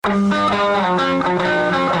This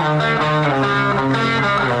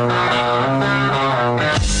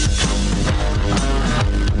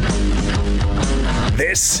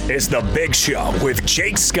is The Big Show with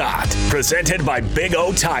Jake Scott, presented by Big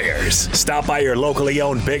O Tires. Stop by your locally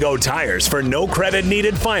owned Big O Tires for no credit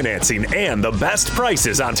needed financing and the best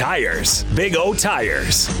prices on tires. Big O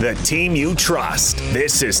Tires, the team you trust.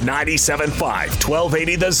 This is 97.5,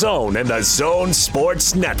 1280 The Zone and The Zone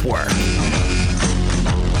Sports Network.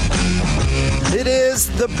 It is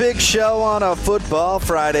The Big Show on a Football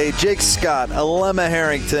Friday. Jake Scott, Alema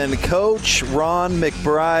Harrington, Coach Ron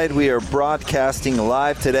McBride. We are broadcasting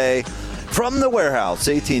live today from the warehouse,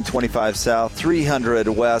 1825 South, 300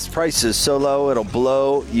 West. Price is so low, it'll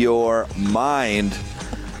blow your mind.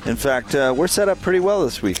 In fact, we're set up pretty well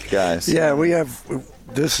this week, guys. Yeah, we have.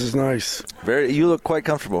 This is nice. You look quite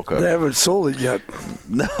comfortable, Coach. They haven't sold it yet.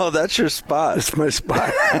 No, that's your spot. It's my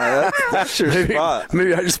spot. That's your spot.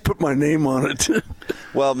 Maybe I just put my name on it.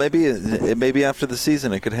 Well, maybe after the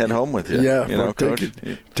season it could head home with you. Yeah, you know, Coach.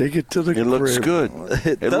 Take it to the crib. It looks good.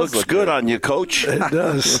 It looks look good on you, Coach. It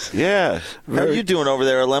does. Yeah. How are you doing over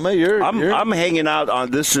there, Alema? I'm hanging out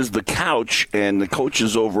on this is the couch, and the coach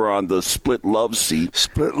is over on the split love seat.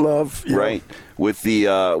 Split love, yeah. Right. With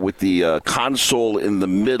the console in the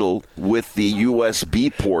middle with the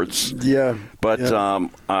USB ports. Yeah. But yeah.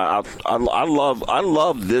 I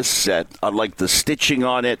love this set. I like the stitching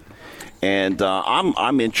on it, and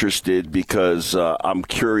I'm interested because I'm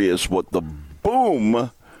curious what the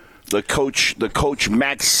Coach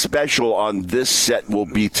Max special on this set will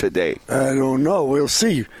be today. I don't know. We'll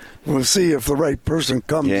see. We'll see if the right person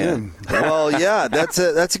comes in. Well, yeah, that's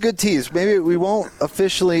a good tease. Maybe we won't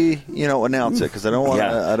officially, announce it because I don't want to.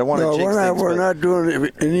 Yeah. I don't want to. No, we're not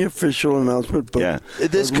doing any official announcement. But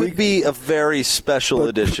this could be a very special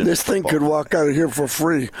edition. This thing could walk out of here for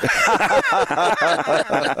free.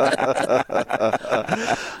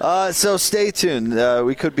 So stay tuned.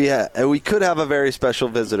 We could have a very special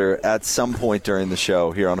visitor at some point during the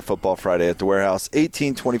show here on a Football Friday at the warehouse,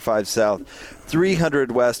 1825 South,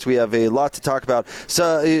 300 West. We have a lot to talk about.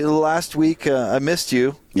 So last week I missed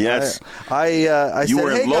you. Yes. I you said,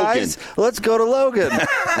 were hey, in Logan. guys, let's go to Logan.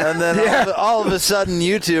 And then all of a sudden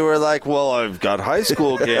you two were like, well, I've got high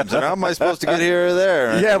school games, and how am I supposed to get here or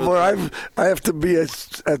there? Yeah, well, I have to be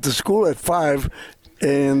at the school at 5,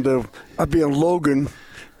 and I'll be in Logan.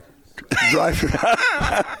 Driving.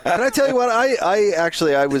 Can I tell you what?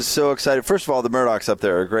 I was so excited. First of all, the Murdochs up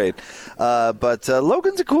there are great, but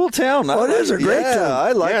Logan's a cool town. It is a great town.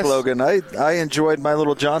 I like Logan. I enjoyed my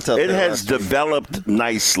little jaunt up there. It has developed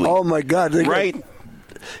nicely. Oh my God! Right.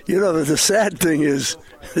 The sad thing is,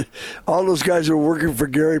 all those guys who are working for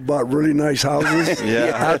Gary bought really nice houses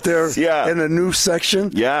out there in a new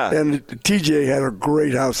section. Yeah. And TJ had a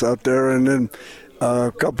great house out there, and then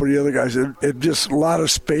a couple of the other guys. It just a lot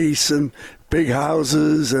of space and big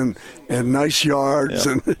houses and nice yards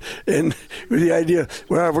and with the idea,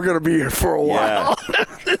 well, we're going to be here for a while.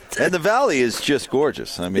 And the valley is just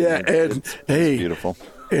gorgeous. I mean, it's beautiful.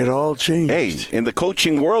 It all changed. Hey, in the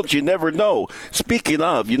coaching world, you never know. Speaking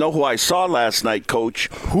of, you know who I saw last night, Coach?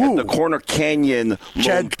 Who? At the Corner Canyon.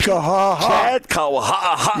 Chad Kahaha. Chad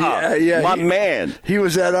Kahaha. Yeah. My man. He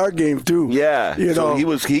was at our game, too. Yeah.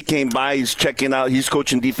 He came by. He's checking out. He's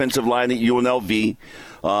coaching defensive line at UNLV.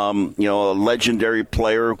 A legendary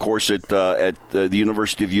player, of course, at the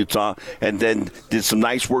University of Utah, and then did some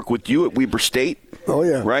nice work with you at Weber State. Oh,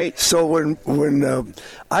 yeah. Right? So when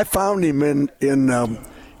I found him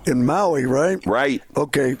in Maui, right? Right.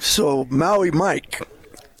 Okay, so Maui Mike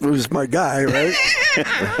was my guy, right?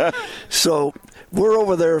 So we're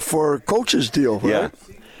over there for a coach's deal, right? Yeah.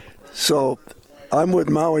 So I'm with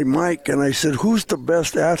Maui Mike, and I said, who's the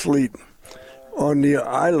best athlete on the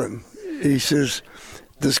island? He says,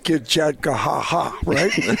 this kid Chad Kahaha,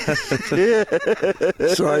 right?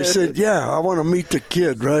 So I said, yeah, I want to meet the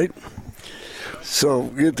kid, right? So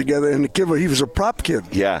we get together, and the kid, he was a prop kid,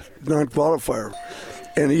 non-qualifier.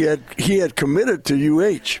 And he had committed to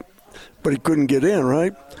UH, but he couldn't get in,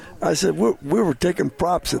 right? I said, we were taking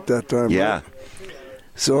props at that time. Yeah. Right?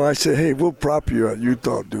 So I said, hey, we'll prop you at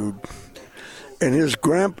Utah, dude. And he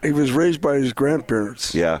was raised by his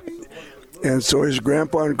grandparents. Yeah. And so his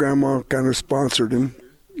grandpa and grandma kind of sponsored him,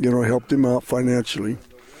 helped him out financially.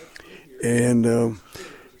 And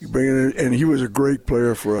and he was a great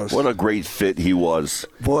player for us. What a great fit he was.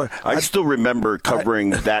 Boy, I still remember covering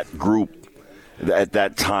that group at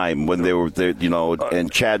that time when they were there,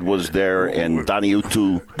 and Chad was there, and Donnie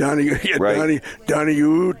Utu. Donnie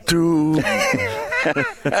Utu.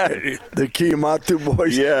 The Kiyamatu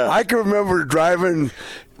boys. Yeah. I can remember driving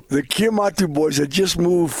the Kiyamatu boys had just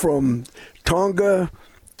moved from Tonga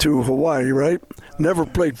to Hawaii, right? Never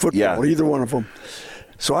played football, either one of them.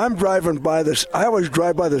 So I'm driving by this. I always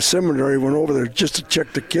drive by the seminary, went over there just to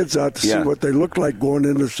check the kids out to see what they look like going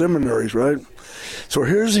into seminaries, right? So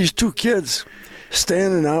here's these two kids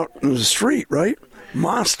standing out in the street, right?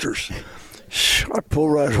 Monsters. I pull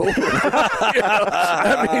right over.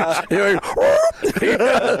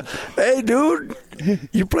 Hey, dude,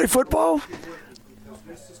 you play football?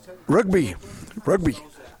 Rugby.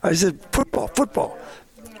 I said, football.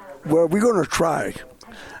 Well, we're going to try.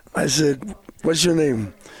 I said, what's your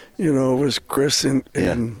name? It was Chris and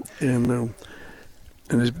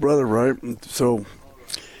his brother, right? So,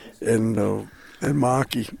 and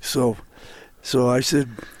Maki. So I said,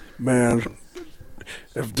 man,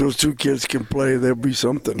 if those two kids can play, there'll be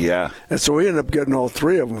something. Yeah. And so we ended up getting all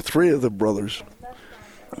three of the brothers.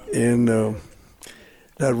 And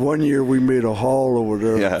that one year we made a haul over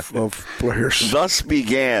there of players. Thus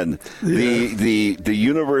began the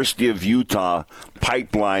University of Utah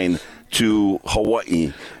pipeline to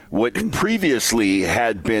Hawaii, what previously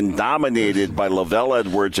had been dominated by Lavelle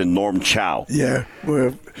Edwards and Norm Chow. Yeah.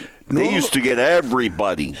 Well, they used to get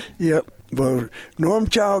everybody. Yep. But Norm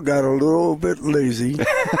Chow got a little bit lazy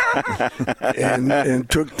and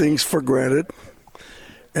took things for granted.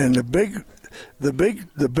 And the big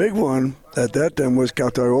one at that time was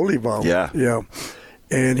Kautaiolival. Yeah.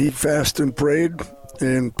 And he fasted and prayed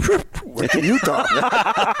and went to Utah.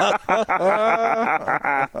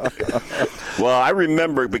 Well, I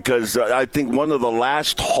remember because I think one of the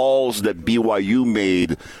last hauls that BYU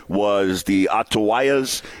made was the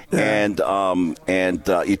Atawaias and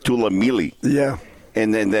Itulamili. Yeah.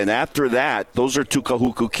 And then after that, those are two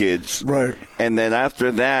Kahuku kids. Right. And then after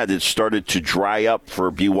that, it started to dry up for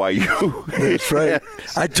BYU. That's right.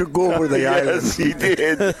 I took over the island. Yes, he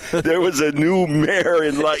did. There was a new mayor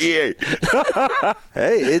in Laie.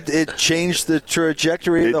 Hey, it changed the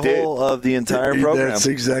trajectory of the entire program. That's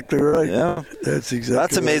exactly right. Yeah.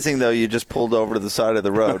 That's amazing, though. You just pulled over to the side of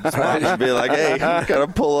the road. Mom should be like, hey, you got to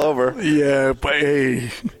pull over. Yeah, but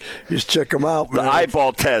hey, just check them out, man. The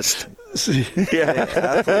eyeball test.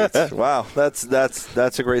 Athletes. Wow,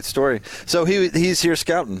 that's a great story. So he's here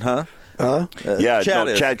scouting, huh? Chad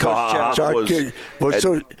Kahaha was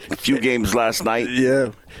a few games last night.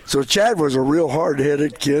 Yeah. So Chad was a real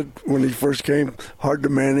hard-headed kid when he first came, hard to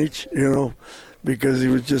manage, because he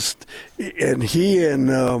was just – and he and,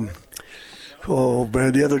 the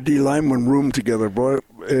other D lineman roomed together, boy,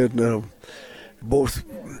 and both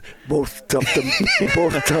tough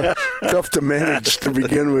to manage to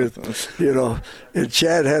begin with, And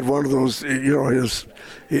Chad had one of those, he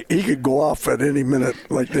could go off at any minute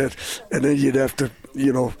like that, and then you'd have to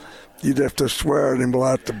swear at him a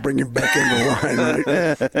lot to bring him back in the line,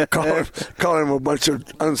 right? call him a bunch of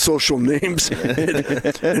unsocial names,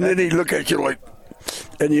 and then he'd look at you like.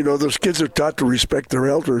 And, those kids are taught to respect their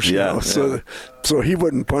elders, So he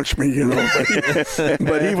wouldn't punch me,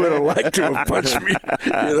 but he would have liked to have punched me,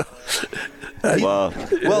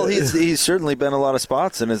 Well, he's certainly been a lot of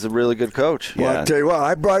spots and is a really good coach. Well, I'll tell you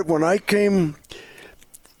what, when I came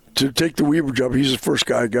to take the Weber job, he's the first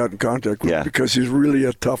guy I got in contact with because he's really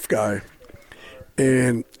a tough guy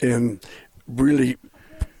and really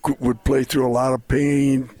would play through a lot of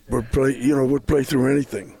pain, would play through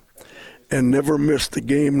anything. And never missed the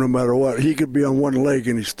game no matter what. He could be on one leg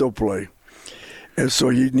and he'd still play. And so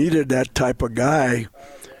you needed that type of guy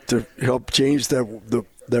to help change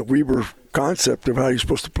that Weber concept of how you're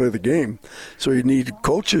supposed to play the game. So you need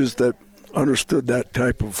coaches that understood that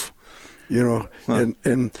type of,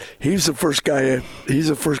 and he's the first guy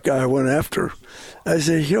I went after. I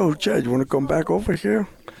said, Chad, you want to come back over here?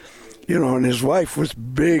 And his wife was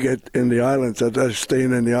big in the islands,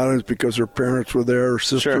 staying in the islands because her parents were there, her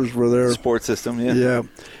sisters were there. Support system, Yeah.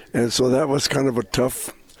 And so that was kind of a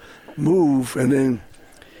tough move. And then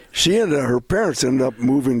her parents ended up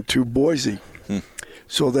moving to Boise.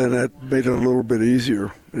 So then that made it a little bit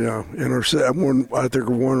easier. Yeah. And I think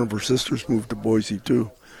one of her sisters moved to Boise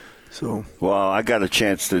too. So well, I got a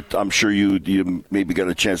chance to. I'm sure you maybe got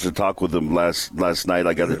a chance to talk with him last night.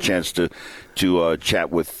 I got a chance to chat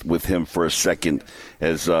with him for a second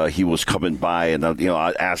as he was coming by, and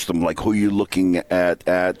I asked him like, who are you looking at,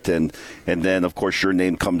 and then of course your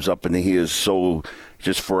name comes up, and he is so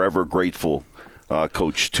just forever grateful.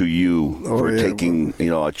 Coach, to you for taking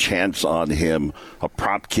a chance on him, a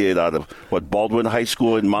prop kid out of Baldwin High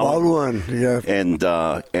School in Maui. Baldwin, yeah.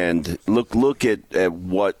 And look at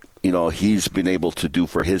what he's been able to do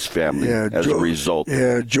for his family as a result.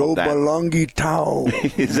 Yeah, Joe Balongi Tao.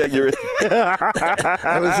 Is that your?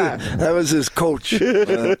 that was his coach.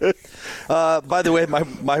 By the way,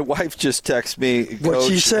 my wife just texted me. What'd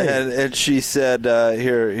she say? And she said,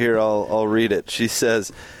 "Here, I'll read it." She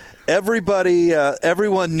says,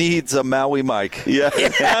 everyone needs a Maui Mike. Yeah.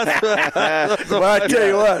 Well, I tell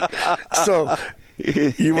you what. So.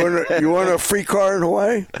 You want a free car in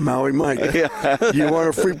Hawaii? Maui Mike. Yeah. You want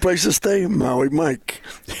a free place to stay? Maui Mike.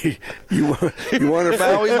 You want a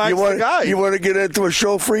Maui Mike's the guy. You want to get into a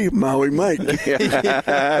show free? Maui Mike.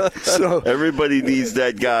 Yeah. So everybody needs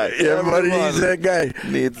that guy. Everybody needs that guy.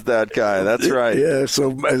 Needs that guy. That's right. Yeah.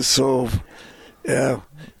 So yeah.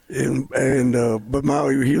 But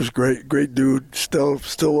Maui, he was great dude.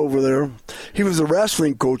 Still over there. He was a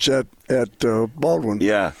wrestling coach at Baldwin.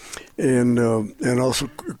 Yeah. And also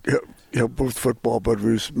helped with football, but he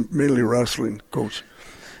was mainly wrestling coach.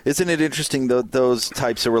 Isn't it interesting, those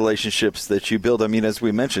types of relationships that you build? I mean, as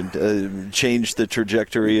we mentioned, changed the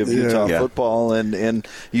trajectory of Utah football, and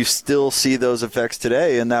you still see those effects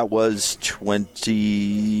today, and that was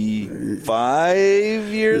 25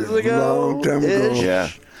 years ago. Long time ago. Yeah.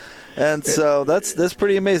 And so that's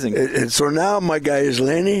pretty amazing. And so now my guy is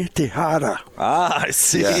Lanny Tejada. Ah, I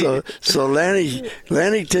see. Yeah. So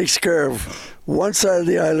Lanny takes care of one side of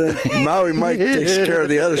the island. Maui Mike takes care of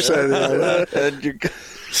the other side of the island.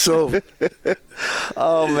 So,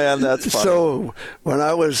 oh man, that's funny. So when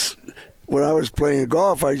I was playing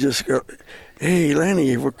golf, I just go, "Hey,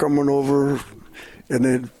 Lanny, we're coming over," and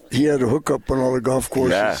then he had a hookup on all the golf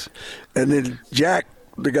courses. Yeah. And then Jack,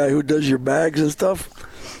 the guy who does your bags and stuff.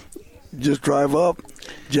 Just drive up,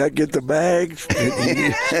 Jack get the bags,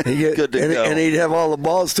 and he'd have all the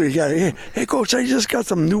balls too. He got, hey coach, I just got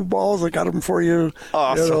some new balls. I got them for you.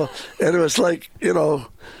 Awesome. And it was like, and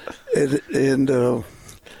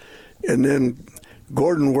then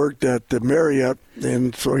Gordon worked at the Marriott,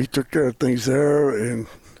 and so he took care of things there. And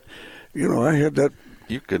I had that.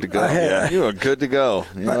 You're good to go. You are good to go.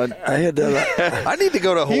 I had that. I need to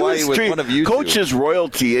go to Hawaii with one of you. Coach is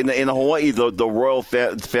royalty in Hawaii. The royal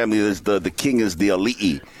family is the king is the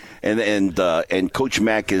ali'i, and Coach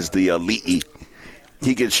Mack is the ali'i.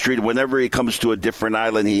 He gets treated whenever he comes to a different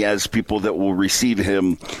island. He has people that will receive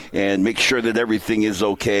him and make sure that everything is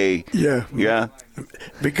okay. Yeah, yeah.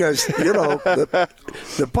 Because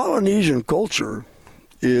the Polynesian culture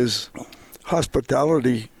is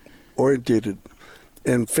hospitality orientated.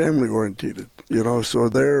 And family oriented,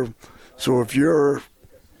 so if you're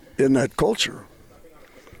in that culture,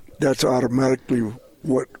 that's automatically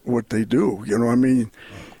what they do, I mean?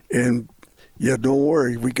 And don't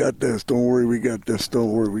worry, we got this. Don't worry, we got this.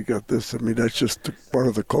 Don't worry, we got this. I mean, that's just part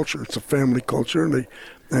of the culture. It's a family culture, and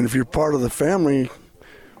if you're part of the family,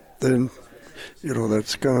 then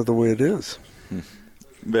that's kind of the way it is.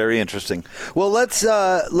 Very interesting. Well, let's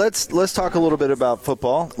talk a little bit about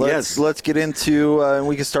football. Let's get into, and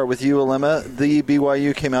we can start with you, Alema. The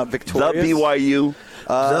BYU came out victorious. The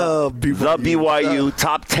BYU,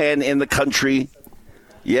 top 10 in the country.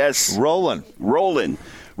 Yes. Rolling.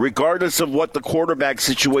 Regardless of what the quarterback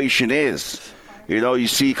situation is. You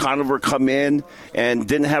see Conover come in and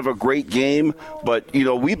didn't have a great game, but,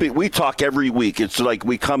 we talk every week. It's like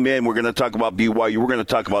we come in, we're going to talk about BYU, we're going to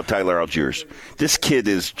talk about Tyler Algiers. This kid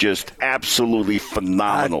is just absolutely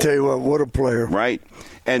phenomenal. I tell you what a player. Right?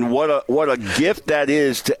 And what a gift that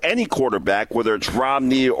is to any quarterback, whether it's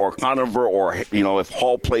Romney or Conover or, if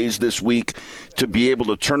Hall plays this week, to be able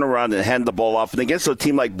to turn around and hand the ball off. And against a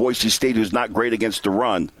team like Boise State, who's not great against the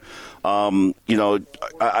run,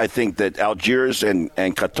 I think that Algiers and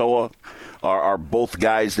Katoa are both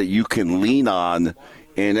guys that you can lean on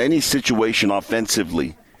in any situation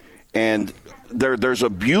offensively. And there's a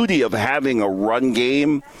beauty of having a run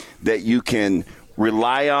game that you can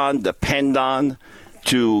rely on, depend on,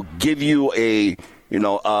 to give you a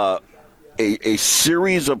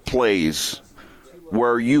series of plays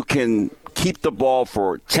where you can keep the ball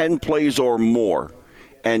for 10 plays or more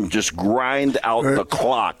and just grind out the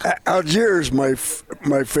clock. Algiers is my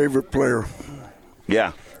favorite player.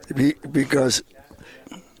 Yeah. Because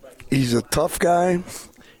he's a tough guy,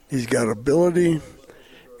 he's got ability,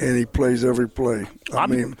 and he plays every play. I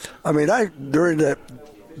mean, during the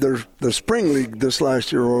spring league this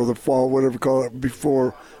last year, or the fall, whatever you call it,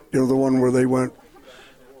 before, the one where they went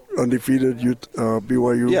undefeated,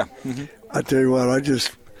 BYU. Yeah. Mm-hmm. I tell you what, I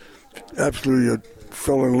just absolutely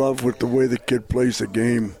fell in love with the way the kid plays the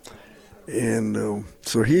game, and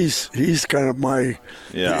so he's kind of my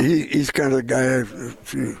he's kind of the guy.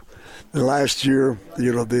 last year,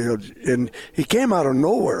 and he came out of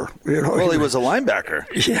nowhere. Well, he was a linebacker.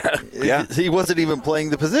 Yeah. He wasn't even playing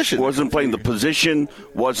the position. Wasn't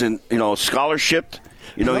scholarshiped.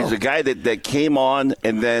 He's a guy that came on,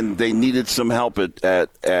 and then they needed some help at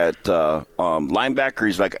linebacker.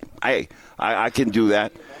 He's like, hey, I can do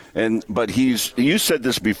that. But you said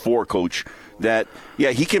this before, Coach, that,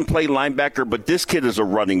 he can play linebacker, but this kid is a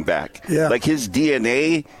running back. Yeah. Like his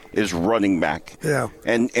DNA is running back. Yeah.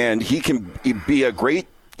 And he can be a great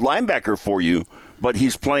linebacker for you, but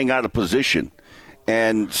he's playing out of position.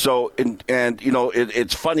 And so,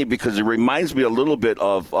 it's funny because it reminds me a little bit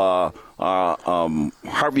of Harvey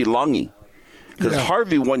Longy. Because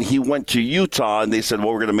Harvey, when he went to Utah and they said,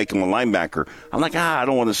 we're going to make him a linebacker, I'm like, I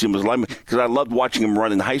don't want to see him as a linebacker because I loved watching him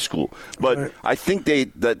run in high school. But I think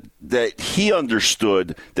that he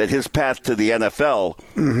understood that his path to the NFL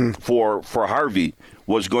for Harvey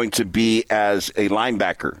was going to be as a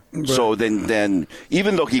linebacker. Right. So then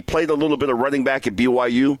even though he played a little bit of running back at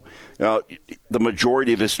BYU, the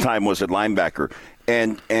majority of his time was at linebacker.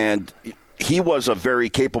 And he was a very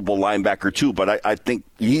capable linebacker, too, but I think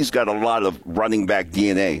he's got a lot of running back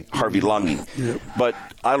DNA, Harvey Longy. Yep. But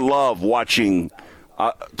I love watching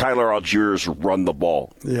Tyler Algiers run the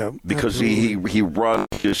ball because he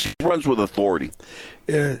runs with authority.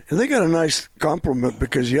 Yeah, and they got a nice compliment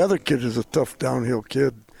because the other kid is a tough downhill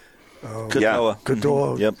kid. Katoa.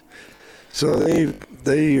 Katoa. Yep. So they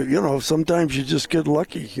sometimes you just get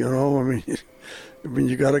lucky, I mean,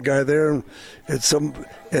 you got a guy there, and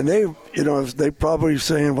they probably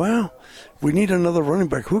saying, well, we need another running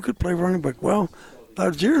back. Who could play running back? Well,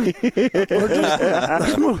 Algier.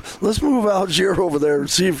 Let's move Algier over there and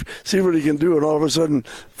see what he can do. And all of a sudden,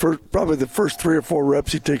 for probably the first 3 or 4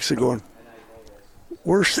 reps, he takes it going,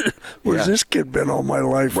 Where's this kid been all my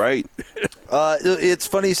life? Right. It's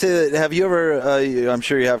funny you say that. Have you ever, I'm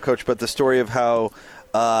sure you have, Coach, but the story of how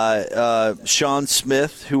Sean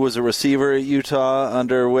Smith, who was a receiver at Utah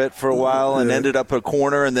under Witt for a while and ended up a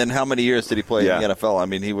corner, and then how many years did he play in the NFL? I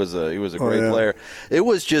mean, he was a great player. It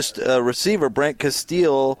was just a receiver, Brent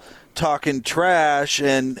Castile, talking trash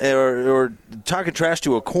or talking trash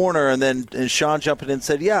to a corner, and Sean jumping in and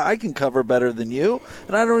said, I can cover better than you,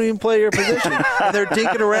 and I don't even play your position. And they're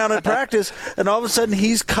dinking around in practice, and all of a sudden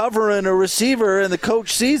he's covering a receiver, and the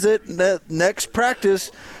coach sees it, and that next practice,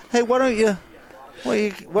 hey, why don't you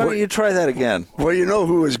try that again? Well,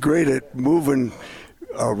 who was great at moving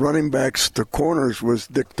running backs to corners was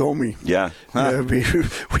Dick Tomey. Yeah.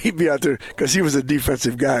 He'd be out there because he was a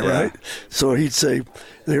defensive guy, right? So he'd say,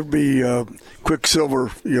 there'd be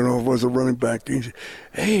Quicksilver, was a running back. He'd say,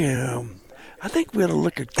 hey, I think we ought to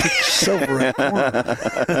look at Quicksilver at corner.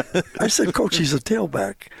 I said, Coach, he's a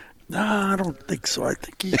tailback. No, I don't think so. I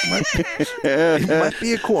think he might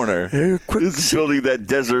be a corner. He's building that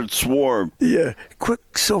desert swarm. Yeah,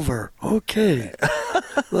 Quicksilver. Okay,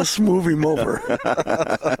 let's move him over.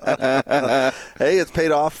 Hey, it's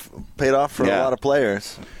paid off for a lot of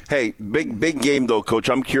players. Hey, big game though, Coach.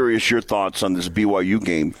 I'm curious your thoughts on this BYU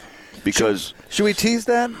game. Because should we tease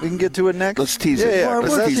that? We can get to it next. Let's tease it.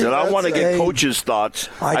 Let's tease it. I want to get Coach's thoughts.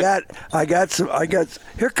 I got some.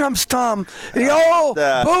 Here comes Tom. Boom! How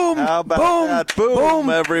about boom! That? Boom!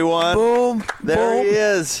 Everyone! Boom! There he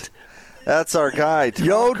is. That's our guy.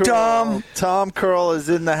 Tom Curl. Tom Curl is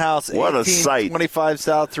in the house. What a sight. 25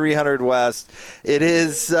 South, 300 West. It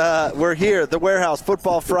is, we're here, the Warehouse,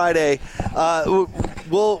 Football Friday.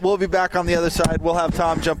 We'll be back on the other side. We'll have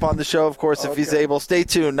Tom jump on the show, of course, if he's able. Stay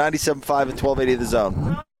tuned, 97.5 and 1280 The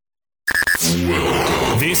Zone.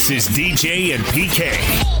 This is DJ and PK.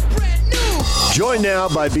 Joined now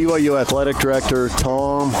by BYU Athletic Director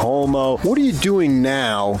Tom Holmoe. What are you doing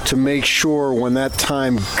now to make sure when that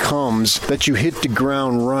time comes that you hit the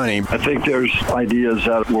ground running? I think there's ideas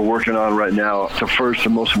that we're working on right now. The first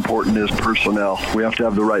and most important is personnel. We have to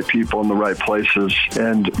have the right people in the right places.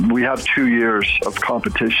 And we have 2 years of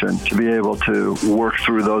competition to be able to work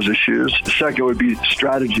through those issues. The second would be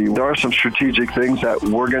strategy. There are some strategic things that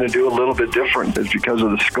we're going to do a little bit different. It's because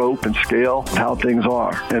of the scope and scale of how things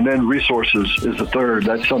are. And then resources is the third.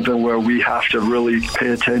 That's something where we have to really pay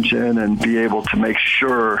attention and be able to make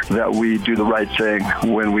sure that we do the right thing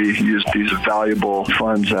when we use these valuable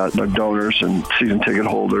funds that the donors and season ticket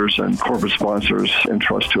holders and corporate sponsors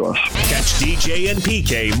entrust to us. Catch DJ and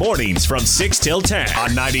PK mornings from 6 till 10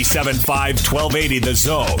 on 97.5, 1280 The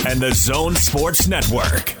Zone and The Zone Sports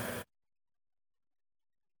Network.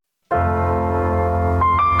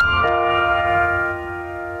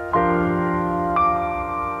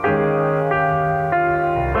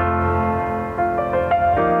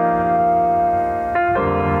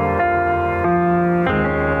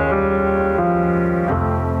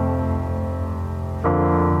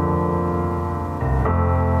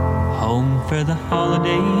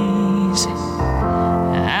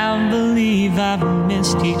 I've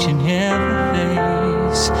missed each and every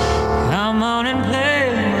face. Come on and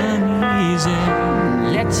play one easy.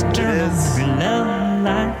 Let's turn every love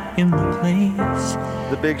light in the place.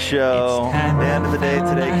 The Big Show, band of the day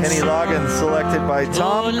today. Kenny Loggins, selected by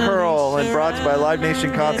Tom Curl and brought to you by Live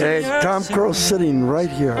Nation Concerts. Hey, Tom Curl's sitting right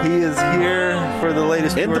here. He is here for the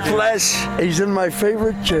latest in the flesh. He's in my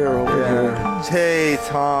favorite chair over here. Hey,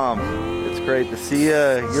 Tom. It's great to see you.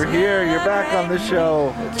 You're here. You're back on the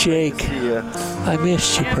show. It's Jake, I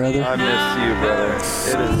missed you, brother. I missed you, brother.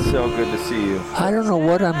 It is so good to see you. I don't know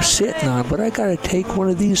what I'm sitting on, but I got to take one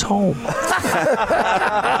of these home.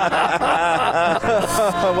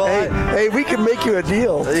 Well, hey, we can make you a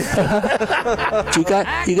deal. you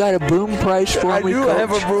got a boom price for me, Coach? I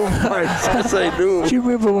have a boom price. Yes, I do. Do you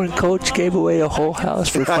remember when Coach gave away a whole house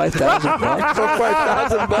for $5,000? For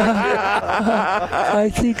 $5,000, yeah. I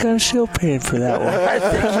think I'm still paying for that one. I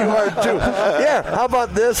think you are too. Yeah. How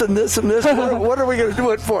about this and this and this? What are we going to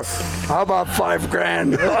do it for? How about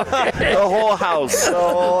 $5,000? The whole house. The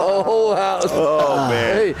whole house. Oh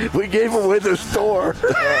man. Hey, we gave away the store.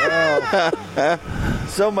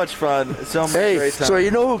 So much fun. So much great time. So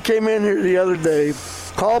you know who came in here the other day,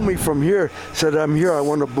 called me from here, said, I'm here, I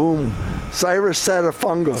want to boom. Cyrus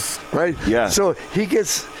Satafunga, right? Yeah. So he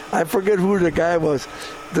gets, I forget who the guy was,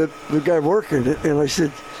 the guy working it, and I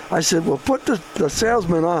said, well, put the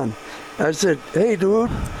salesman on. I said, hey,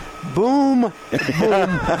 dude, boom, boom,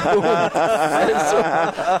 boom.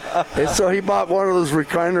 And so he bought one of those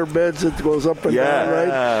recliner beds that goes up and down,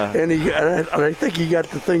 right? And I think he got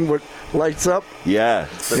the thing with lights up. Yeah.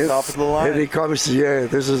 The top of the line. And he called me and said, yeah,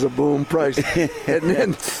 this is a boom price. And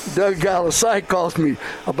then Doug Galasai calls me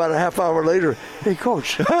about a half hour later. Hey,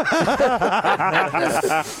 Coach, you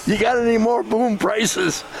got any more boom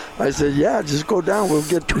prices? I said, yeah, just go down. We'll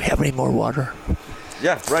get. Do we have any more water?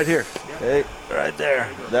 Yeah, right here. Hey, right there.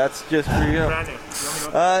 That's just for you.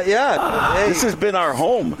 Yeah. Hey, this has been our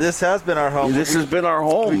home. This has been our home. This has been our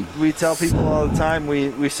home. We tell people all the time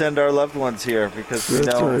we send our loved ones here because we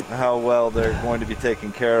know how well they're going to be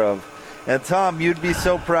taken care of. And Tom, you'd be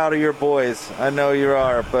so proud of your boys. I know you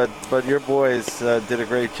are, but your boys did a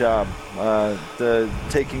great job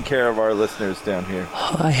taking care of our listeners down here.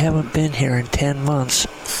 I haven't been here in 10 months.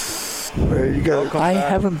 I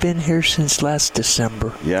haven't been here since last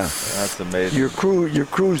December. Yeah. That's amazing. Your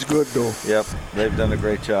crew's good, though. Yep. They've done a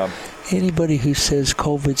great job. Anybody who says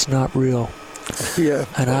COVID's not real. Yeah.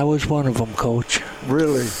 And I was one of them, Coach.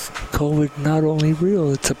 Really? COVID not only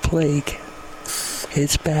real, it's a plague.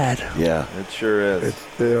 It's bad. Yeah. It sure is.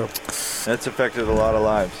 That's affected a lot of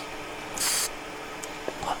lives.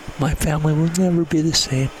 My family will never be the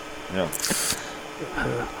same. Yeah.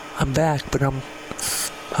 I'm back, but I'm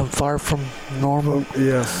far from normal.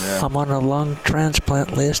 Yeah. I'm on a lung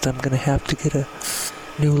transplant list. I'm going to have to get a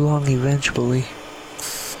new lung eventually.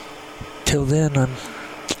 Till then, I'm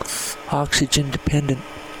oxygen dependent,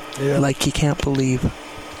 like you can't believe.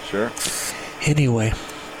 Sure. Anyway,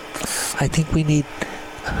 I think we need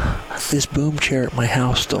this boom chair at my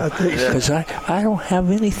house, though, because I don't have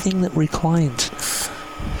anything that reclines.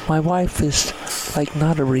 My wife is like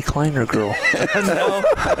not a recliner girl.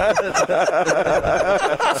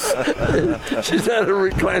 She's not a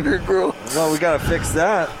recliner girl. Well, we got to fix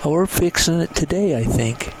that. We're fixing it today, I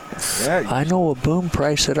think. Yeah, I know a boom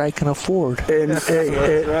price that I can afford. And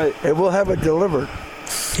we'll have it delivered.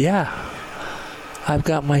 Yeah. I've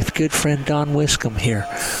got my good friend Don Wiscombe here.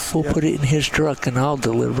 We'll put it in his truck and I'll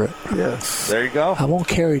deliver it. Yeah. There you go. I won't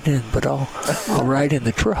carry it in, but I'll ride in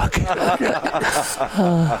the truck. The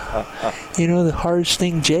hardest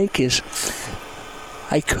thing, Jake, is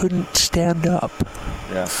I couldn't stand up.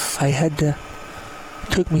 Yeah. It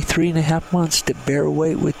took me 3.5 months to bear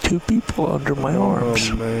weight with 2 people under my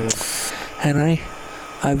arms. Oh, man. And I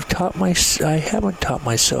haven't taught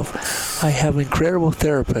myself. I have incredible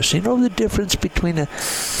therapists. You know the difference between a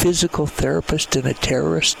physical therapist and a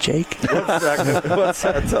terrorist, Jake? What's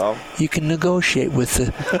that, Tom? You can negotiate with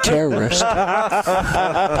the terrorist.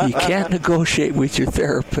 You can't negotiate with your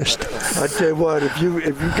therapist. I tell you what, if you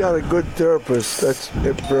got a good therapist, that's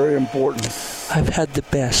very important. I've had the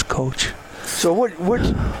best, Coach. So what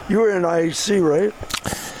you were in IHC, right?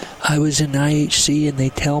 I was in IHC, and they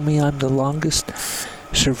tell me I'm the longest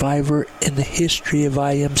survivor in the history of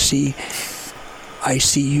IMC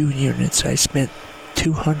ICU units. I spent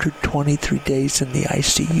 223 days in the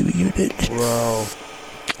ICU unit. Wow.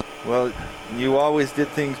 Well, you always did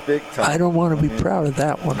things big time. I don't want to be proud of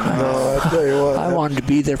that one. No, I tell you what. I wanted to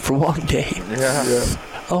be there for one day. Yeah.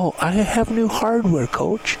 Oh, I have new hardware,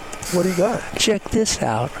 Coach. What do you got? Check this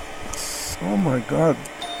out. Oh, my God.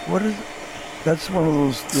 What is it? That's one of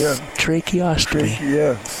those, Tracheostomy.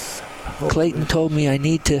 Clayton told me I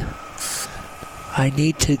need to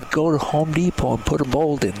go to Home Depot and put a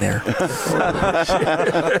bolt in there.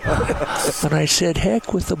 And I said,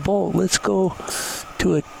 heck with the bolt. Let's go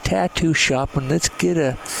to a tattoo shop and let's get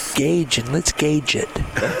a gauge and let's gauge it.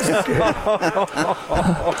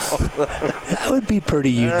 That would be pretty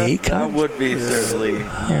unique. That would be certainly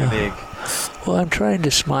unique. Well, I'm trying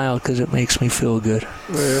to smile because it makes me feel good.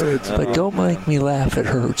 But don't make me laugh. It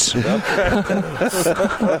hurts.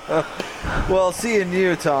 Well, seeing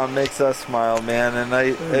you, Tom, makes us smile, man. And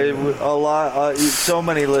so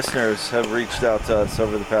many listeners have reached out to us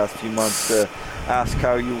over the past few months to ask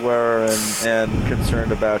how you were and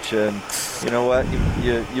concerned about you. And you know what?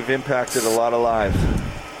 You've impacted a lot of lives.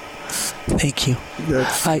 Thank you.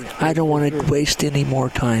 I don't want to waste any more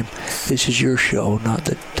time. This is your show, not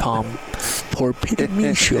the Tom Poor Pity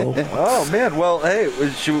Me show. Oh, man. Well, hey,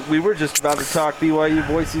 we were just about to talk BYU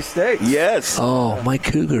Boise State. Yes. Oh, my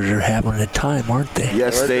Cougars are having a time, aren't they?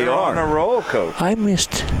 Yes, they are. On a roll, Coach. I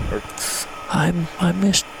missed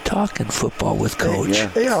talking football with Coach.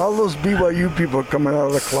 Yeah, all those BYU people coming out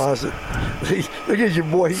of the closet. Look at your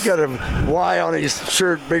boy. He got a Y on his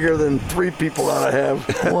shirt bigger than 3 people ought to have.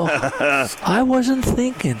 Well, I wasn't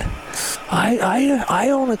thinking. I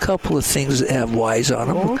own a couple of things that have Y's on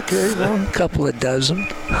them. Okay, well. A couple of dozen.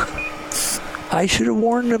 I should have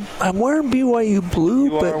worn them. I'm wearing BYU blue,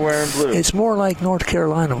 but wearing blue. It's more like North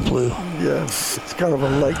Carolina blue. Yeah, it's kind of a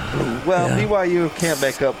light blue. Well, BYU can't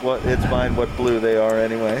make up its mind what blue they are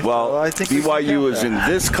anyway. Well, I think BYU is in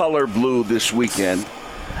this color blue this weekend.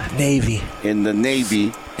 Navy. In the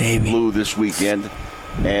navy blue this weekend.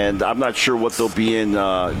 And I'm not sure what they'll be in,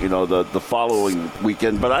 the following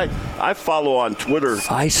weekend. But I follow on Twitter.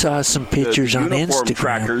 I saw some pictures on uniform Instagram.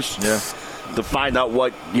 Trackers. Yeah. To find out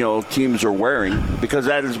what teams are wearing, because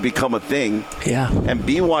that has become a thing. Yeah. And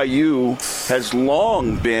BYU has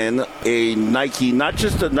long been a Nike, not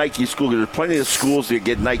just a Nike school. There's plenty of schools that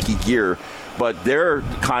get Nike gear, but their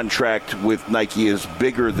contract with Nike is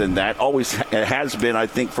bigger than that. Always has been, I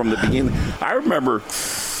think, from the beginning. I remember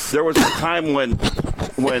there was a time when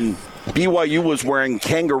BYU was wearing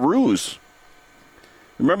kangaroos.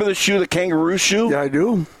 Remember the kangaroo shoe? Yeah, I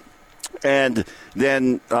do. And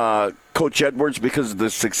then Coach Edwards, because of the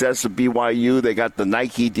success of BYU, they got the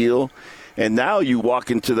Nike deal. And now you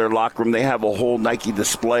walk into their locker room, they have a whole Nike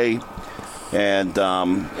display. And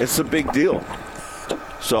it's a big deal.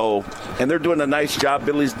 So, and they're doing a nice job.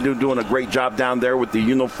 Billy's doing a great job down there with the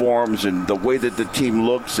uniforms and the way that the team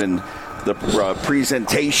looks and the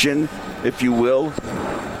presentation, if you will,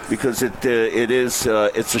 because it's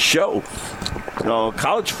a show.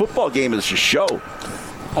 College football game is a show.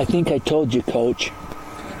 I think I told you, Coach.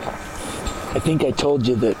 I think I told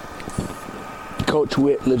you that Coach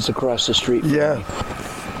Witt lives across the street from me.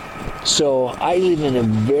 So I live in a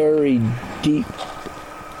very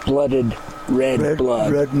deep-blooded red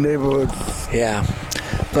blood. Red neighborhood. Yeah.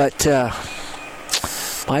 But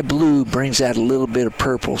my blue brings out a little bit of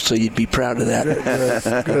purple, so you'd be proud of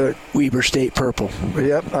that. Good. Weber State purple.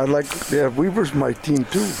 Yep, Weber's my team,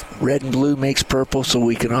 too. Red and blue makes purple, so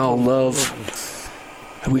we can all love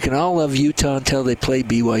Utah until they play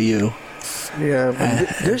BYU. Yeah, but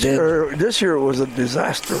this year was a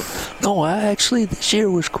disaster. No, actually, this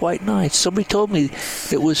year was quite nice. Somebody told me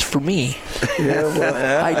it was for me. Yeah,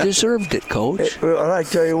 well, I deserved it, Coach. Well, I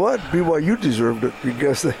tell you what, BYU deserved it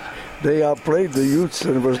because they outplayed the Utes,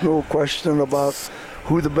 and there was no question about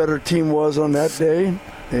who the better team was on that day,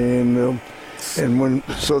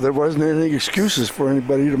 so there wasn't any excuses for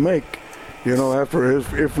anybody to make. After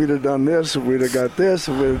if we'd have done this, if we'd have got this,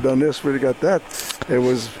 if we'd have done this, we'd have got that.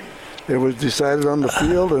 It was decided on the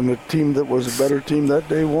field, and the team that was a better team that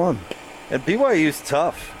day won. And BYU's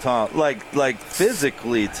tough, Tom. Like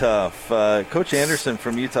physically tough. Coach Anderson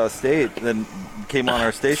from Utah State then came on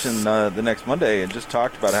our station the next Monday and just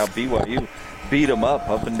talked about how BYU beat them up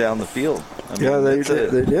and down the field. They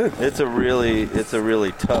did. It's a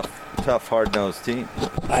really tough, hard-nosed team.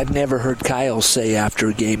 I've never heard Kyle say after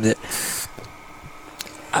a game that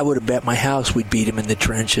I would have bet my house we'd beat him in the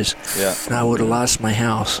trenches. Yeah. And I would have lost my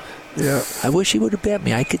house. Yeah. I wish he would have bet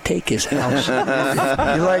me. I could take his house.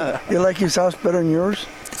 You like his house better than yours?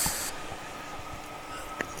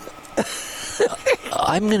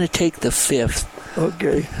 I'm going to take the 5th.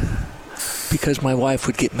 Okay. Because my wife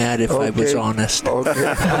would get mad if I was honest.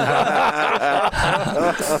 Okay.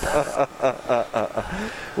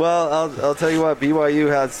 Well, I'll tell you what, BYU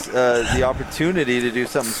has the opportunity to do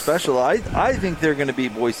something special. I think they're going to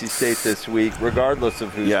beat Boise State this week, regardless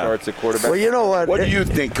of who starts at quarterback. Well, you know what? What do you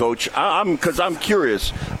think, Coach? Because I'm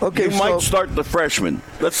curious. Okay, you might start the freshman.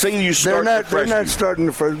 Let's say you start the freshman. They're not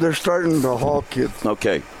starting they're starting the Hall kids.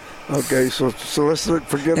 Okay. Okay, so let's not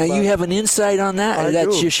forget. Now about you have an insight on that, or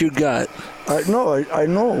that's just your gut? I know.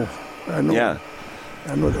 Yeah.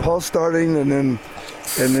 I know Hall starting, and then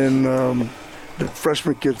the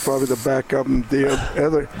freshman kid's probably the backup, and the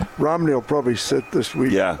other Romney will probably sit this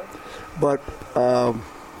week. Yeah. But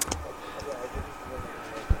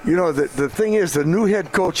the thing is, the new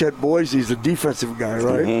head coach at Boise is a defensive guy,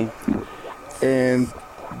 right? Mm-hmm. And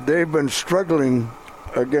they've been struggling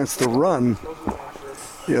against the run,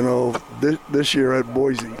 this year at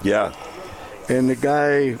Boise. Yeah. And the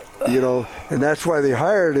guy, and that's why they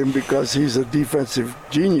hired him, because he's a defensive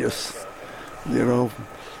genius,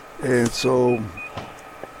 And so,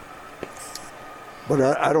 but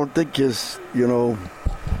I don't think his,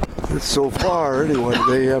 so far anyway,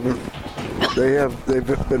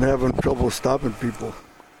 they've been having trouble stopping people.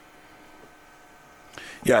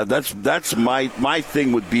 Yeah, that's my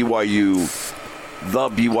thing with BYU, the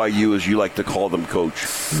BYU as you like to call them, Coach,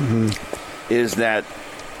 is that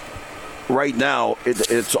right now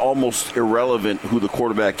it's almost irrelevant who the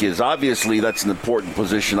quarterback is. Obviously, that's an important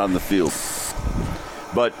position on the field.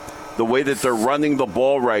 But the way that they're running the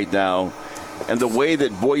ball right now and the way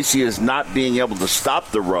that Boise is not being able to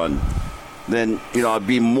stop the run, then, I'd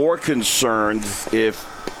be more concerned if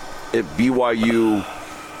BYU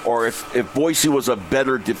or if Boise was a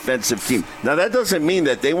better defensive team. Now, that doesn't mean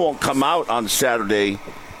that they won't come out on Saturday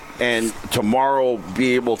and tomorrow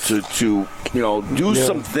be able to do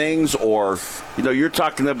some things, or, you're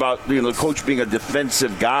talking about, the coach being a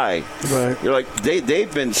defensive guy. Right. You're like,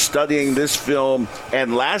 they've been studying this film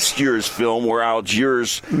and last year's film where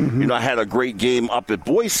Algiers, had a great game up at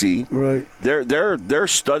Boise. Right. They're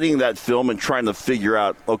studying that film and trying to figure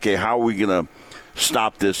out, okay, how are we going to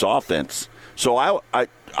stop this offense? So I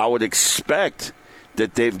would expect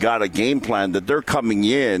that they've got a game plan, that they're coming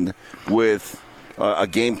in with a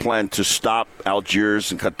game plan to stop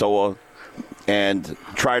Algiers and Katoa and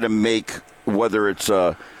try to make, whether it's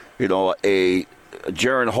a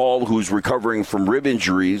Jaron Hall who's recovering from rib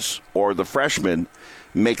injuries or the freshman,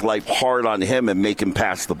 make life hard on him and make him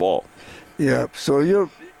pass the ball. Yeah, so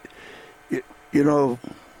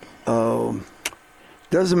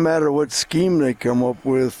doesn't matter what scheme they come up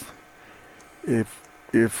with if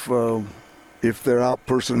they're out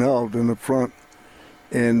personnel in the front.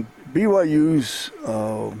 And BYU's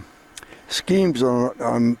schemes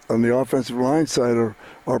on the offensive line side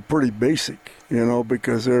are pretty basic,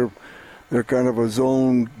 because they're kind of a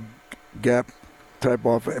zone gap type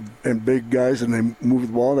off and big guys, and they move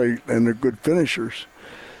the ball, and they're good finishers.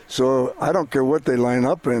 So I don't care what they line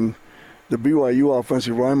up in, the BYU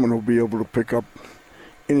offensive lineman will be able to pick up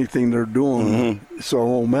anything they're doing, so it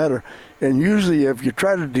won't matter. And usually if you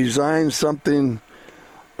try to design something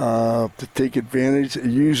to take advantage,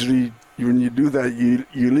 usually when you do that,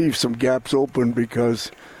 you leave some gaps open,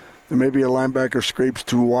 because maybe a linebacker scrapes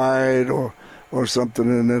too wide or something,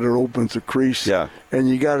 and then it opens a crease. Yeah. And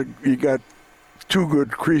you got two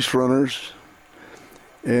good crease runners,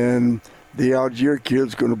 and the Algier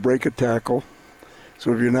kid's going to break a tackle.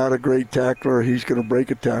 So if you're not a great tackler, he's going to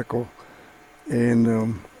break a tackle.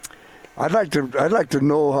 And I'd like to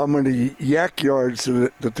know how many yak yards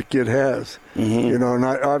that the kid has. And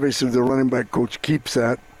obviously the running back coach keeps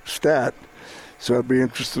that stat, so I'd be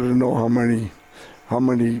interested to know how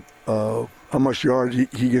much yards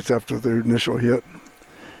he gets after the initial hit.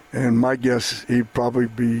 And my guess, he'd probably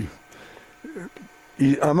be.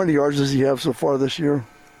 How many yards does he have so far this year?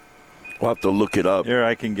 We'll have to look it up. Here,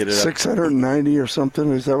 I can get it 690 or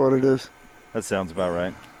something. Is that what it is? That sounds about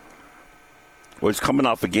right. Well, he's coming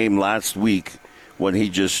off a game last week when he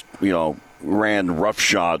just, ran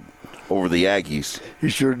roughshod over the Aggies. He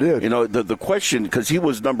sure did. The question, because he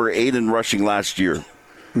was number 8 in rushing last year,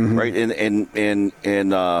 right, in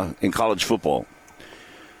college football.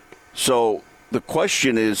 So the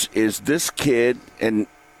question is this kid, and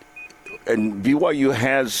BYU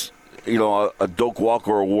has, a Doak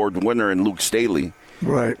Walker Award winner in Luke Staley.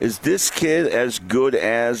 Right. Is this kid as good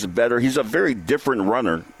as better? He's a very different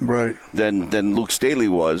runner, right, than Luke Staley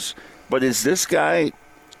was. But is this guy,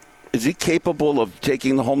 is he capable of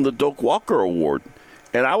taking home the Doak Walker Award?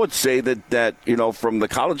 And I would say that from the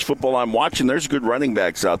college football I'm watching, there's good running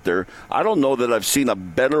backs out there. I don't know that I've seen a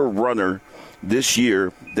better runner this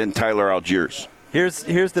year than Tyler Algiers. Here's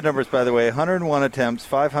the numbers, by the way. 101 attempts,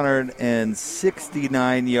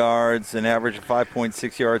 569 yards, an average of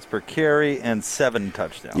 5.6 yards per carry, and 7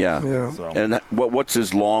 touchdowns. Yeah. So. And what's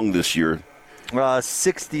his long this year?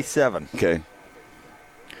 67. Okay.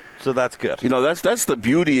 So that's good. That's the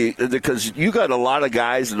beauty, because you got a lot of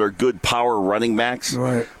guys that are good power running backs,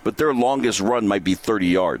 right, but their longest run might be 30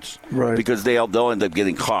 yards, right, because they'll end up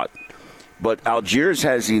getting caught. But Algiers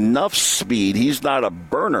has enough speed. He's not a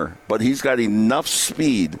burner, but he's got enough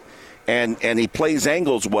speed, and he plays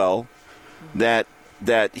angles well that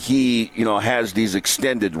he has these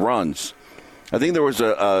extended runs. I think there was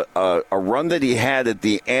a run that he had at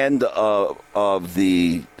the end of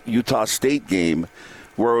the Utah State game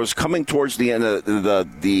where it was coming towards the end.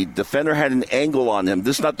 The defender had an angle on him.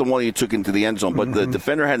 This is not the one he took into the end zone, but the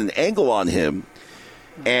defender had an angle on him.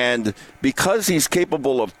 And because he's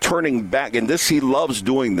capable of turning back, and he loves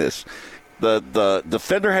doing this, the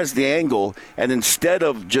defender has the angle, and instead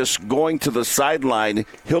of just going to the sideline,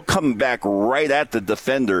 he'll come back right at the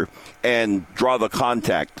defender and draw the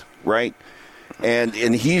contact, right? And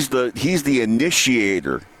he's the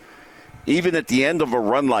initiator, even at the end of a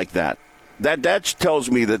run like that. That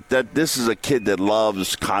tells me that this is a kid that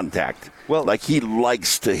loves contact. Well, like he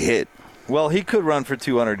likes to hit. Well, he could run for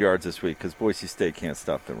 200 yards this week because Boise State can't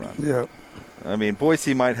stop the run. Yeah. I mean,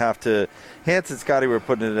 Boise might have to. Hans and Scotty were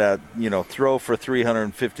putting it at, throw for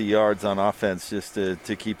 350 yards on offense just to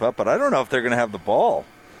keep up. But I don't know if they're going to have the ball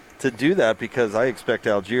to do that because I expect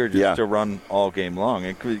Algiers just to run all game long.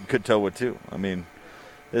 It could toe it too. I mean,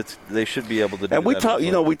 they should be able to do that. And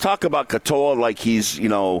we talk about Katoa like he's,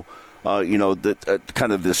 the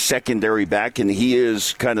kind of the secondary back, and he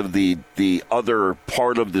is kind of the other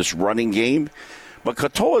part of this running game. But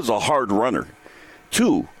Katoa is a hard runner,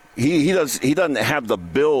 too. He doesn't have the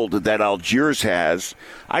build that Algiers has.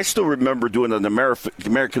 I still remember doing an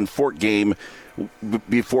American Fort game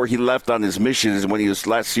before he left on his missions when he was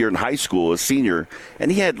last year in high school, a senior,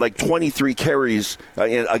 and he had like 23 carries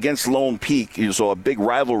against Lone Peak, so a big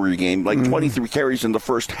rivalry game, 23 carries in the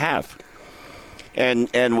first half,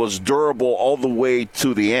 and was durable all the way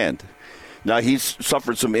to the end. Now, he's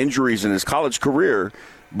suffered some injuries in his college career,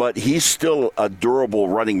 but he's still a durable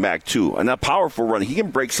running back, too. And a powerful running. He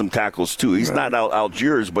can break some tackles, too. He's not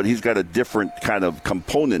Algiers, but he's got a different kind of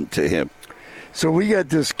component to him. So we got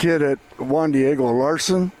this kid at Juan Diego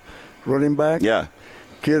Larson, running back. Yeah.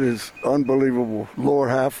 Kid is unbelievable. Lower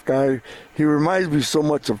half guy. He reminds me so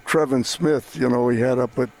much of Trevin Smith, he had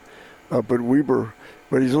up at Weber.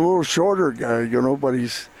 But he's a little shorter guy, but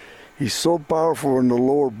he's so powerful in the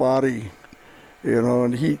lower body,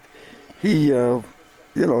 and he's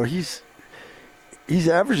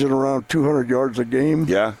averaging around 200 yards a game.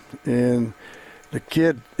 Yeah. And the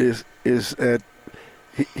kid is at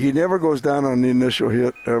he never goes down on the initial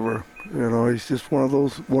hit ever. He's just one of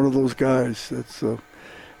those guys that's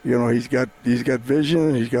he's got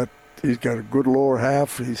vision, he's got a good lower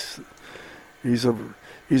half. He's a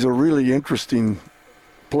really interesting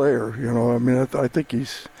player. I think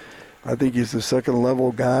he's the second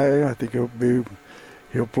level guy. I think he'll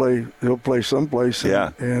play someplace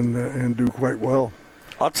and do quite well.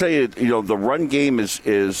 I'll tell you, the run game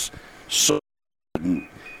is so important,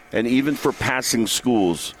 and even for passing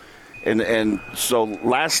schools. And so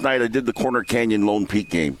last night I did the Corner Canyon Lone Peak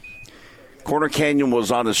game. Corner Canyon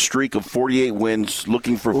was on a streak of 48 wins,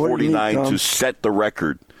 looking for 49 to set the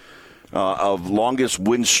record of longest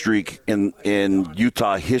win streak in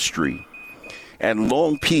Utah history. And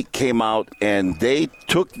Lone Peak came out and they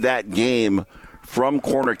took that game from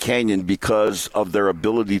Corner Canyon because of their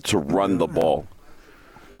ability to run the ball.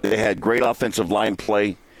 They had great offensive line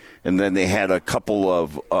play, and then they had a couple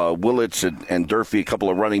of Willits and Durfee, a couple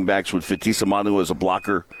of running backs with Fatisa Manu as a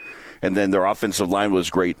blocker, and then their offensive line was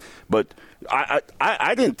great. But I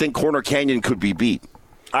didn't think Corner Canyon could be beat.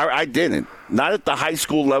 I didn't. Not at the high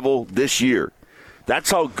school level this year. That's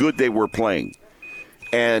how good they were playing.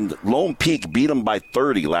 And Lone Peak beat them by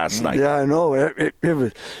 30 last night. Yeah, I know.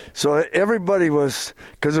 So everybody was,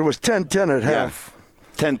 because it was 10-10 at half.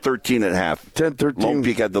 10-13 at half. 10-13. Lone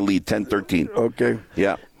Peak had the lead, 10-13. Okay.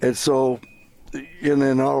 Yeah. And so, and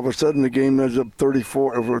then all of a sudden the game ends up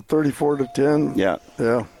 34-10. Yeah.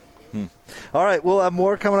 Yeah. All right, we'll have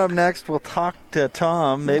more coming up next. We'll talk to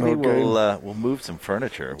Tom. Maybe we'll move some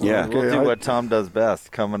furniture. We'll do what Tom does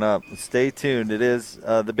best coming up. Stay tuned. It is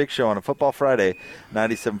The Big Show on a Football Friday,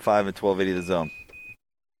 97.5 and 1280 The Zone.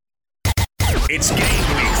 It's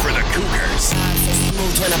game week for the Cougars.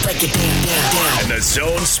 And the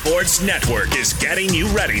Zone Sports Network is getting you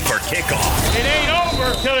ready for kickoff. It ain't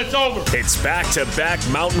over till it's over. It's back-to-back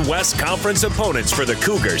Mountain West Conference opponents for the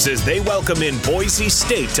Cougars as they welcome in Boise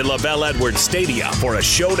State to LaBelle Edwards Stadium for a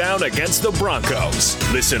showdown against the Broncos.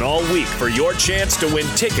 Listen all week for your chance to win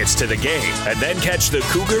tickets to the game, and then catch the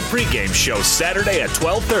Cougar pregame show Saturday at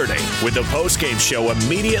 12:30 with the postgame show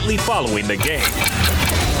immediately following the game.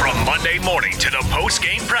 From Monday morning to the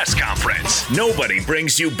postgame press conference, nobody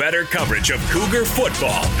brings you better coverage of Cougar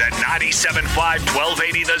football than 97.5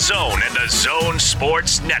 1280 The Zone and the Zone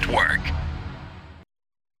Sports Network.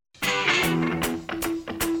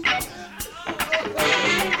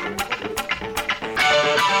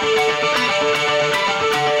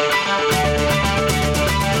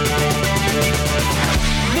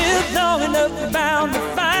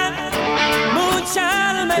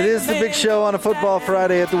 is the big show on a football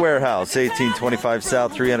Friday at the Warehouse, 1825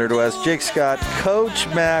 South, 300 West. Jake Scott, Coach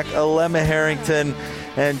Mac, Alema Harrington,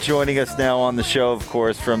 and joining us now on the show, of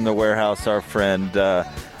course, from the Warehouse, our friend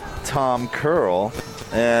Tom Curl.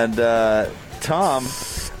 And Tom,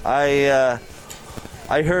 I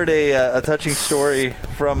heard a touching story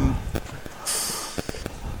from.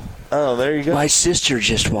 Oh, there you go. My sister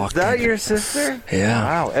just walked in. Is that your sister? Yeah.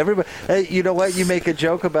 Wow. Everybody. Hey, you know what? You make a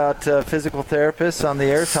joke about physical therapists on the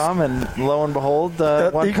air, Tom, and lo and behold,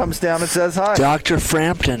 one comes down and says hi. Dr.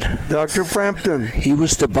 Frampton. Dr. Frampton. He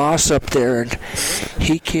was the boss up there, and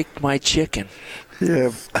he kicked my chicken.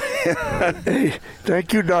 Yeah. Hey,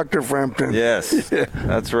 thank you, Dr. Frampton. Yes,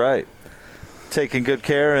 that's right. Taking good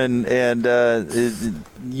care, and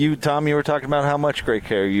you, Tom, you were talking about how much great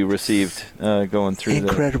care you received going through.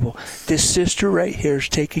 Incredible. This sister right here is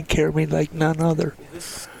taking care of me like none other.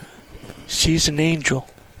 She's an angel.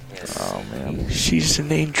 Oh man, she's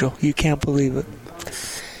an angel. You can't believe it.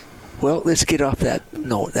 Well, let's get off that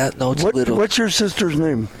note. That note's a little. What's your sister's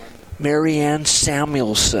name? Marianne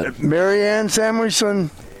Samuelson. Marianne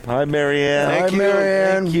Samuelson. Hi, Marianne. Hi,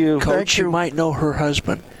 Marianne. Thank you. Coach, you might know her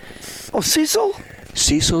husband. Oh, Cecil?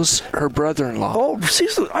 Cecil's her brother-in-law. Oh,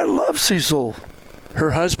 Cecil. I love Cecil.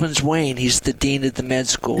 Her husband's Wayne. He's the dean of the med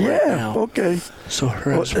school right now. Yeah, okay. So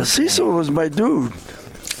her husband. Cecil was my dude.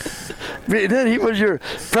 Then he was your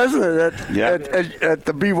president at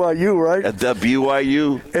the BYU, right? At the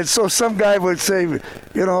BYU. And so some guy would say,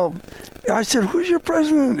 you know, I said, who's your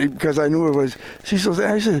president? Because I knew it was Cecil.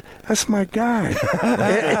 I said, that's my guy.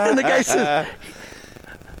 and the guy said,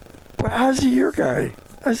 well, how's he your guy?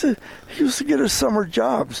 I said, he used to get us summer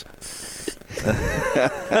jobs. You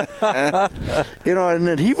know, and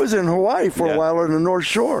then he was in Hawaii for a while on the North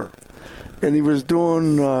Shore. And he was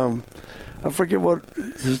doing, I forget what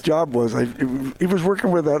his job was. He was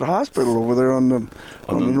working with that hospital over there on the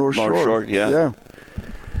North Shore. Yeah.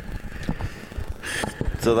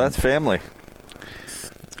 So that's family.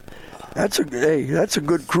 That's a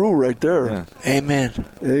good crew right there. Yeah. Amen.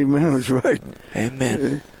 Amen is right.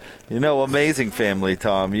 Amen. You know, amazing family,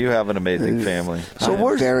 Tom. You have an amazing family. So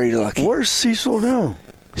I'm very lucky. Where's Cecil now?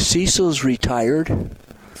 Cecil's retired.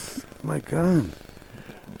 My God.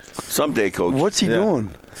 Someday, Coach. What's he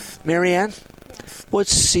doing? Marianne,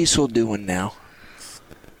 what's Cecil doing now?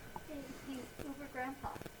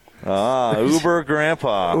 Uber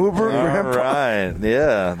Grandpa. Uber Grandpa. All right.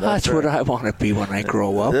 Yeah. That's what I want to be when I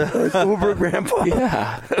grow up. Uber Grandpa.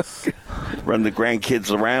 Yeah. Run the grandkids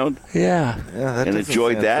around. Yeah. That and doesn't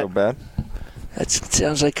enjoy sound that. So bad. That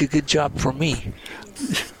sounds like a good job for me.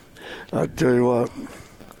 I'll tell you what.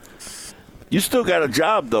 You still got a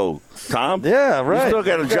job, though, Tom. Yeah, right. You still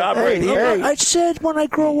got a job right here. I said when I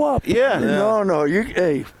grow up. Yeah. No.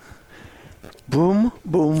 Hey. Boom,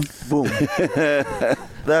 boom, boom.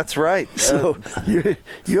 That's right. So you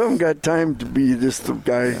haven't got time to be just the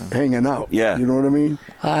guy hanging out. Yeah. You know what I mean?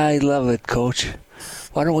 I love it, Coach.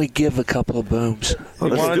 Why don't we give a couple of booms? You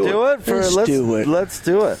want to do it? Let's do it. Let's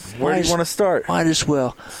do it. Where do you want to start? Might as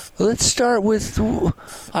well. Let's start with,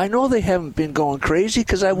 I know they haven't been going crazy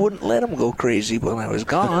because I wouldn't let them go crazy when I was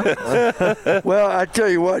gone. Well, I tell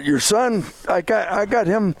you what, your son, I got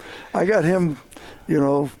him, you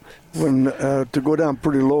know, when to go down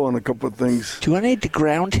pretty low on a couple of things. Do I need to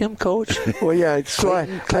ground him, Coach? Well, yeah. So I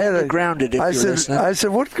had to ground it if you're listening. I said,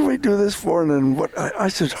 what can we do this for? And then what? I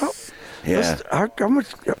said, how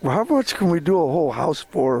much can we do a whole house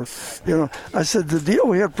for? You know, I said the deal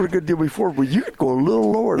we had a pretty good deal before, but you could go a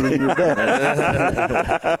little lower than your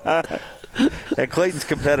dad. And Clayton's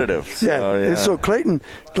competitive. So, And so Clayton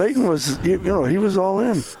was, you know, he was all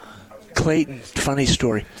in. Clayton, funny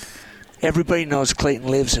story. Everybody knows Clayton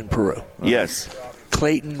lives in Peru. Yes.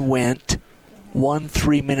 Clayton went 1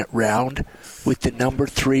 3-minute round with the number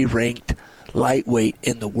 3 ranked lightweight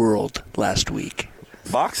in the world last week.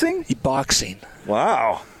 Boxing? Boxing.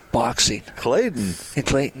 Wow. Boxing. Clayton. And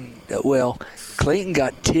Clayton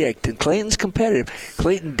got ticked, and Clayton's competitive.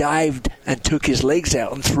 Clayton dived and took his legs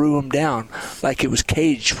out and threw him down like it was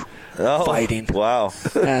cage fighting. Wow.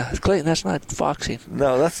 Clayton, that's not boxing.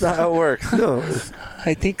 No, that's not how it works. No.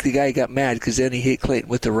 I think the guy got mad because then he hit Clayton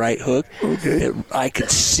with the right hook. Okay. I could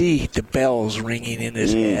see the bells ringing in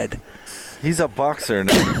his head. He's a boxer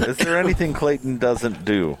now. Is there anything Clayton doesn't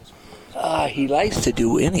do? He likes to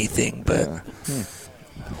do anything, but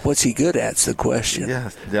what's he good at's the question. Yeah,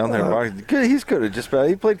 down there boxing. He's good at just about.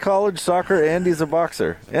 He played college soccer, and he's a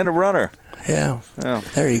boxer and a runner. Yeah.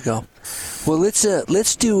 There you go. Well,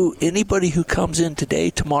 let's do anybody who comes in today,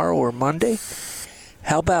 tomorrow, or Monday.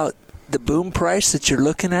 How about the boom price that you're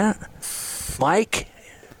looking at? Mike,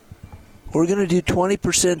 We're going to do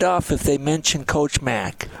 20% off if they mention Coach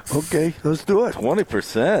Mack. Okay, let's do it.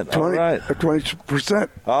 20%. All right. 20%.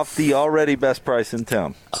 Off the already best price in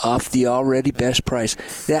town. Off the already best price.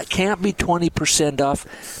 That can't be 20% off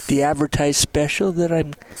the advertised special that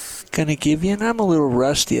I'm going to give you, and I'm a little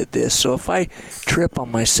rusty at this, so if I trip on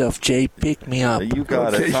myself, Jay, pick me up. You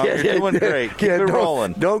got it, Tom. You're doing great. Keep it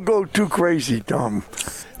rolling. Don't go too crazy, Tom.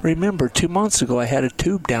 Remember, 2 months ago, I had a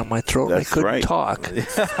tube down my throat and I couldn't talk.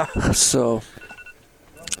 So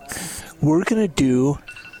we're going to do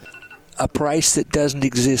a price that doesn't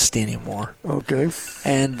exist anymore. Okay.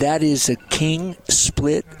 And that is a king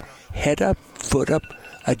split head up, foot up,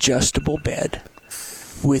 adjustable bed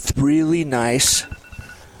with really nice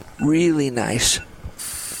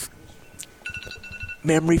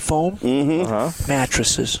memory foam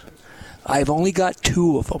mattresses. I've only got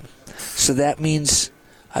 2 of them. So that means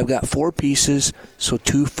I've got 4 pieces, so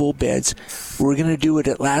 2 full beds. We're going to do it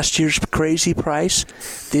at last year's crazy price.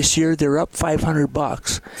 This year they're up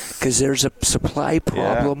 $500 because there's a supply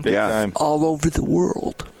problem all over the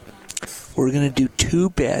world. We're going to do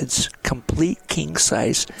 2 beds, complete king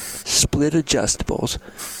size, split adjustables.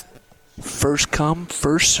 First come,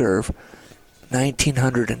 first serve.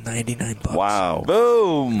 $1,999. Wow!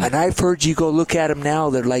 Boom! And I've heard you go look at them now.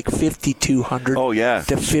 They're like $5,200. Oh yeah,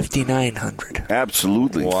 to $5,900.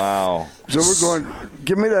 Absolutely. Wow! So we're going.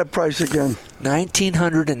 Give me that price again.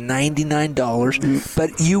 $1,999.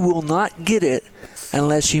 But you will not get it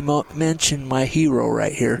unless you mention my hero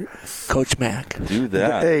right here, Coach Mack. Do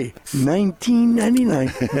that. Hey,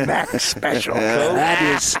 $19.99 Mack special. That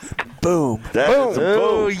is. Boom. Boom.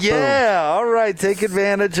 Oh, yeah. All right. Take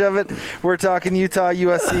advantage of it. We're talking Utah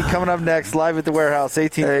USC coming up next, live at the warehouse,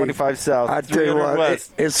 1825 South. I tell you what,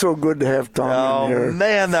 it's so good to have Tom in here. Oh,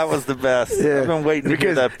 man, that was the best. Yeah. I've been waiting to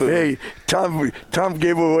hear that boom. Hey, Tom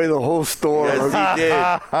gave away the whole store. Yes, he did.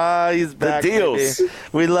 He's back. The deals. Baby.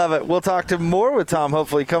 We love it. We'll talk to more with Tom,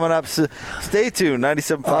 hopefully, coming up. So stay tuned.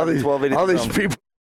 97.5 1280. All these people.